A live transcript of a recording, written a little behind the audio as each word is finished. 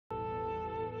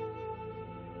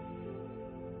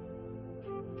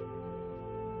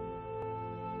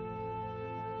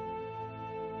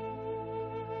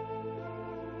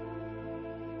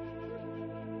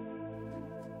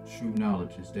True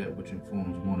knowledge is that which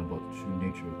informs one about the true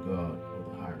nature of God or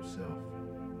the higher self.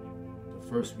 The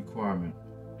first requirement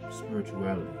of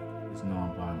spirituality is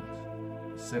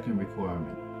nonviolence. The second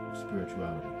requirement of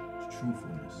spirituality is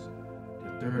truthfulness.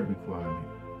 The third requirement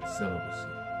is celibacy.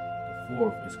 The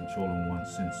fourth is controlling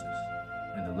one's senses.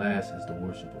 And the last is the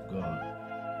worship of God.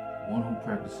 One who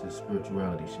practices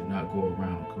spirituality should not go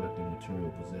around collecting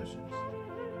material possessions.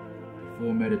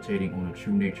 Before meditating on the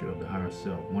true nature of the higher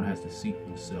self, one has to seat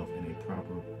himself in a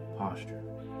proper posture.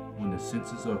 When the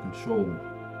senses are controlled,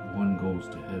 one goes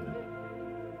to heaven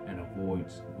and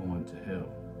avoids going to hell.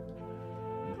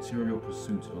 Material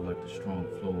pursuits are like the strong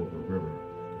flow of a river.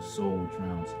 The soul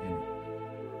drowns in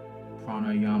it.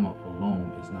 Pranayama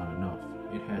alone is not enough.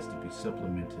 It has to be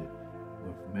supplemented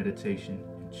with meditation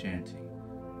and chanting.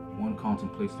 One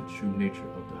contemplates the true nature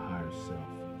of the higher self.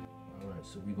 Alright,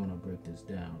 so we're going to break this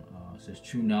down. It says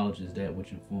true knowledge is that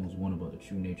which informs one about the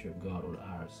true nature of God or the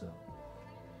higher self.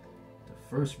 The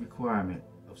first requirement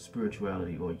of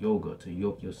spirituality or yoga to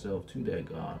yoke yourself to that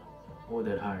God or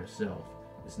that higher self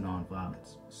is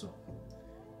nonviolence. So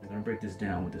we're going to break this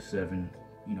down with the seven,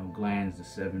 glands, the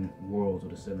seven worlds or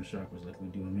the seven chakras like we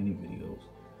do in many videos.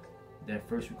 That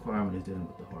first requirement is dealing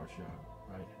with the heart chakra,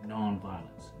 right?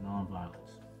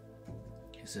 Nonviolence.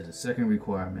 It says the second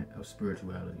requirement of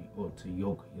spirituality or to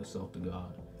yoke yourself to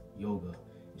God, yoga,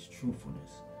 is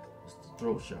truthfulness. It's the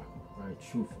throat chakra, right?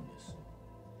 Truthfulness.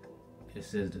 It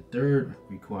says the third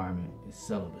requirement is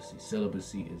celibacy.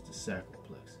 Celibacy is the sacral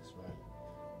plexus, right?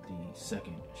 The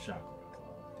second chakra,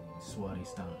 the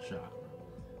Swadhisthana chakra.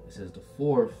 It says the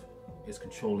fourth is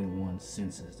controlling one's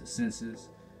senses. The senses,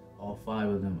 all five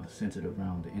of them are centered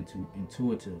around the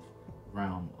intuitive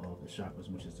realm of the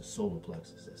chakras, which is the solar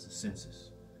plexus. That's the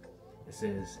senses. It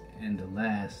says, and the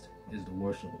last is the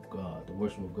worship of God. The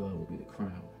worship of God will be the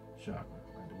crown chakra,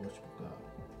 right? The worship of God.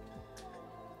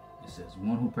 It says,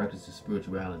 one who practices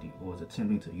spirituality or is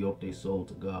attempting to yoke their soul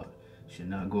to God should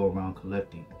not go around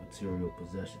collecting material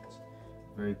possessions.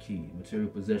 Very key. Material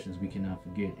possessions, we cannot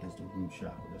forget, is the root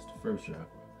chakra. That's the first chakra.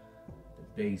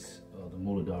 The base of the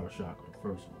Muladhara chakra, the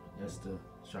first one. That's the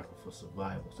chakra for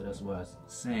survival. So that's why it's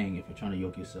saying if you're trying to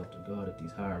yoke yourself to God at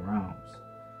these higher realms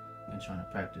and trying to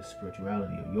practice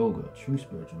spirituality or yoga, true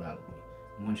spirituality,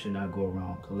 one should not go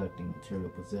around collecting material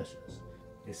possessions.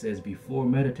 It says before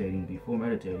meditating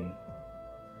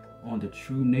on the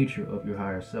true nature of your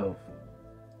higher self,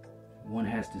 one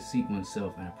has to seat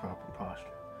oneself in a proper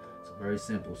posture. So very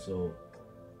simple. So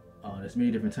there's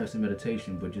many different types of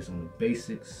meditation, but just on the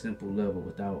basic, simple level,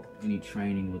 without any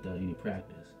training, without any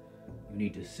practice, you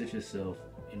need to sit yourself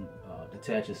and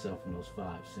detach yourself from those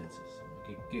five senses.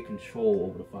 Get control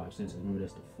over the five senses. Remember,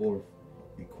 that's the fourth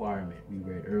requirement we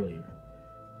read earlier.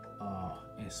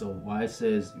 And so why it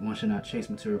says one should not chase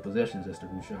material possessions, that's the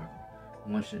root chakra.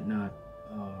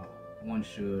 One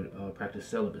should practice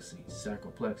celibacy,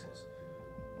 sacral plexus.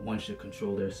 One should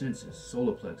control their senses,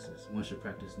 solar plexus. One should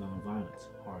practice nonviolence,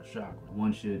 heart chakra.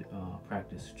 One should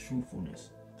practice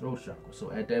truthfulness, throat chakra.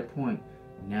 So at that point,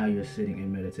 now you're sitting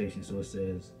in meditation. So it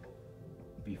says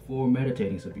before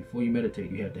meditating, so before you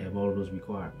meditate, you have to have all of those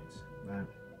requirements, right?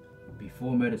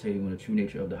 Before meditating on the true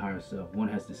nature of the higher self, one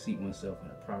has to seat oneself in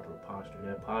a proper posture.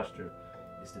 That posture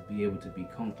is to be able to be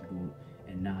comfortable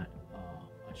and not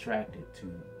attracted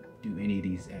to do any of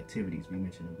these activities we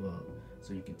mentioned above,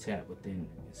 so you can tap within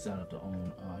inside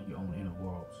of your own inner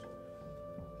worlds.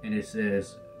 And it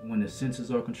says when the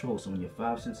senses are controlled, so when your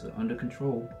five senses are under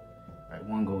control, right,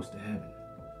 one goes to heaven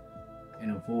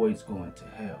and avoids going to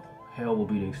hell. Hell will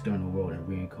be the external world and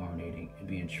reincarnating and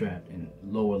being trapped in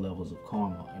lower levels of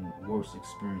karma and worse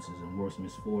experiences and worse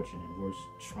misfortune and worse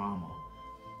trauma.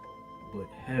 But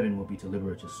heaven will be to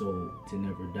liberate your soul, to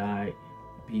never die,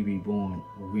 be reborn,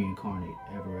 or reincarnate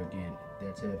ever again.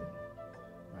 That's heaven,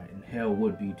 right? And hell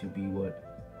would be to be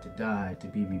what? To die, to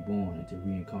be reborn, and to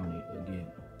reincarnate again.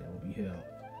 That would be hell.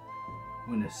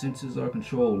 When the senses are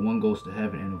controlled, one goes to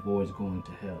heaven and avoids going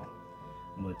to hell.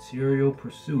 Material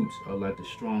pursuits are like the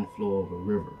strong flow of a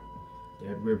river.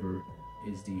 That river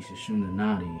is the Sushumna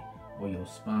Nadi, or your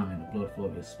spine, the blood flow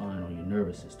of your spine or your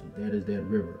nervous system. That is that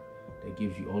river that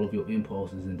gives you all of your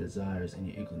impulses and desires and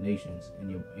your inclinations,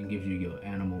 and gives you your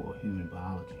animal or human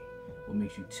biology. What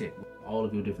makes you tick? All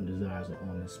of your different desires are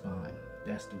on this spine.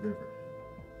 That's the river.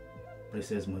 But it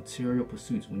says material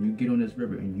pursuits. When you get on this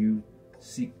river and you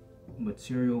seek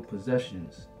material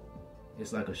possessions,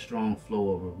 it's like a strong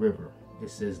flow of a river. It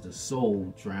says the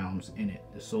soul drowns in it.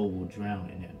 The soul will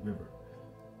drown in that river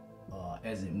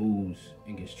as it moves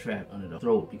and gets trapped under the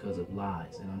throat because of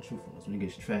lies and untruthfulness. When it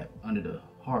gets trapped under the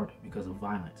heart because of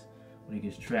violence. When it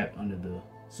gets trapped under the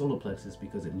solar plexus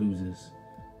because it loses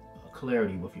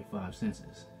clarity with your five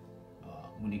senses.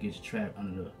 When it gets trapped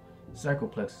under the sacral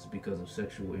plexus because of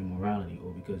sexual immorality,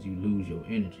 or because you lose your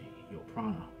energy, your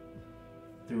prana,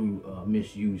 through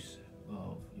misuse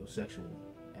of your sexual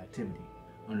activity.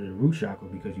 Under the root chakra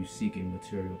because you're seeking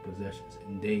material possessions.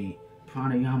 And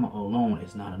pranayama alone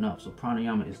is not enough. So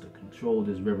pranayama is to control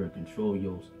this river and control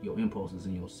your impulses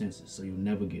and your senses. So you'll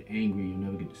never get angry, you'll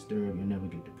never get disturbed, you'll never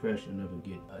get depressed, you'll never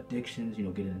get addictions,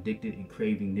 getting addicted and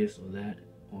craving this or that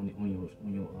on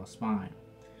your spine.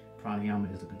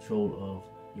 Pranayama is the control of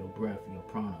your breath, your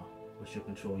prana, which will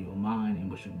control your mind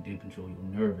and which will then control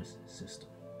your nervous system.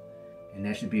 And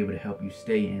that should be able to help you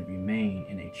stay and remain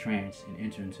in a trance and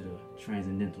enter into the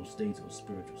transcendental states or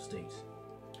spiritual states.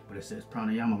 But it says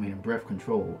pranayama, meaning breath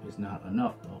control, is not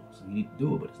enough though. So you need to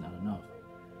do it, but it's not enough.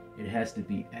 It has to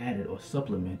be added or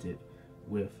supplemented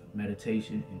with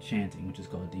meditation and chanting, which is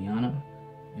called dhyana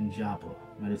and japa,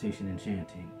 meditation and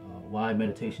chanting. Why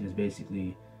meditation is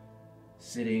basically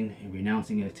sitting and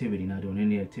renouncing activity, not doing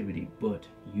any activity, but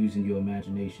using your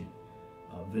imagination,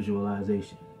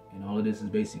 visualization. And all of this is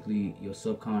basically your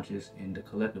subconscious and the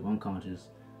collective unconscious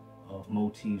of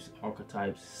motifs,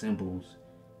 archetypes, symbols,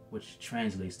 which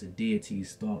translates to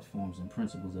deities, thought forms, and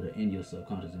principles that are in your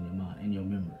subconscious, in your mind, in your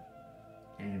memory.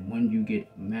 And when you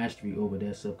get mastery over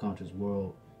that subconscious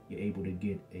world, you're able to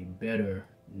get a better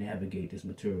navigate this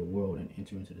material world and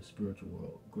enter into the spiritual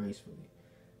world gracefully.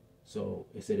 So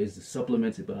it said it's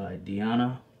supplemented by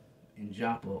dhyana and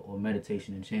japa, or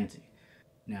meditation and chanting.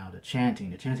 Now the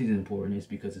chanting is important is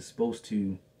because it's supposed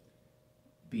to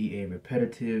be a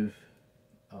repetitive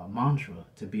mantra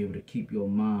to be able to keep your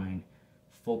mind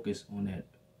focused on that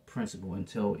principle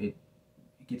until it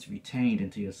gets retained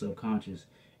into your subconscious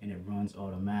and it runs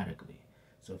automatically.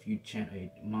 So if you chant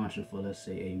a mantra for, let's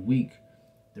say, a week,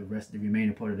 the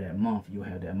remaining part of that month, you'll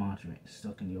have that mantra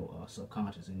stuck in your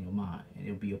subconscious, in your mind, and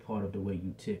it'll be a part of the way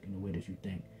you tick and the way that you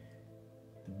think.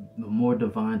 The more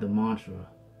divine the mantra,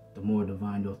 the more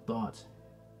divine your thoughts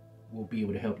will be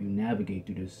able to help you navigate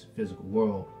through this physical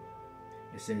world.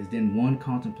 It says, then one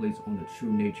contemplates on the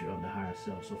true nature of the higher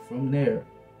self. So from there,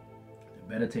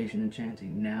 the meditation and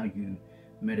chanting, now you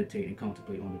meditate and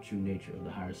contemplate on the true nature of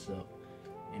the higher self.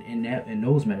 And in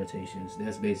those meditations,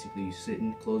 that's basically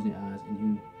sitting, closing your eyes, and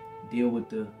you deal with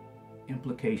the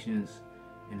implications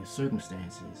and the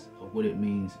circumstances of what it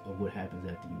means, of what happens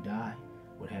after you die,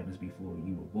 what happens before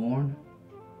you were born,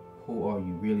 who are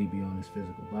you really beyond this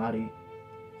physical body,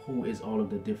 who is all of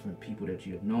the different people that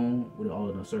you have known, what are all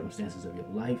of the circumstances of your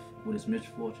life, what is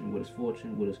misfortune, what is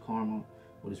fortune, what is karma,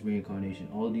 what is reincarnation.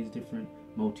 All of these different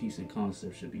motifs and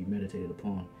concepts should be meditated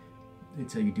upon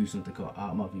until you do something called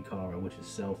Atma Vikara, which is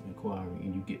self-inquiry,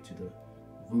 and you get to the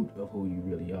root of who you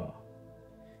really are.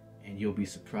 And you'll be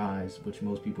surprised, which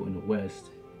most people in the West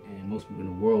and most people in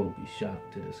the world will be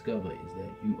shocked to discover, is that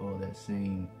you are that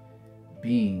same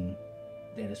being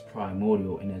that is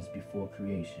primordial and that's before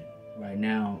creation. Right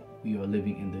now, we are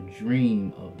living in the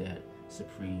dream of that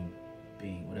supreme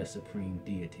being, or that supreme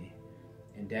deity.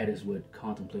 And that is what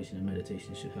contemplation and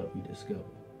meditation should help you discover.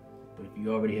 But if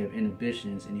you already have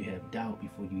inhibitions and you have doubt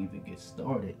before you even get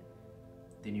started,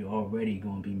 then you're already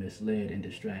going to be misled and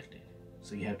distracted.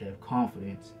 So you have to have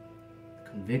confidence,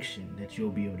 conviction that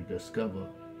you'll be able to discover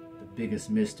the biggest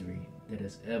mystery that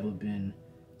has ever been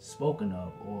spoken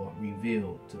of or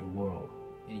revealed to the world.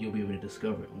 And you'll be able to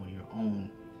discover it on your own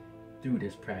through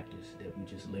this practice that we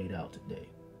just laid out today.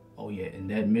 Oh yeah, and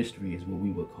that mystery is what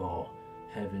we would call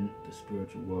heaven, the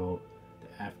spiritual world,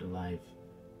 the afterlife,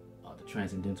 the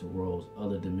transcendental worlds,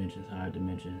 other dimensions, higher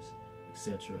dimensions,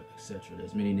 etc., etc.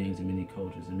 There's many names and many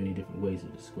cultures and many different ways to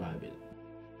describe it.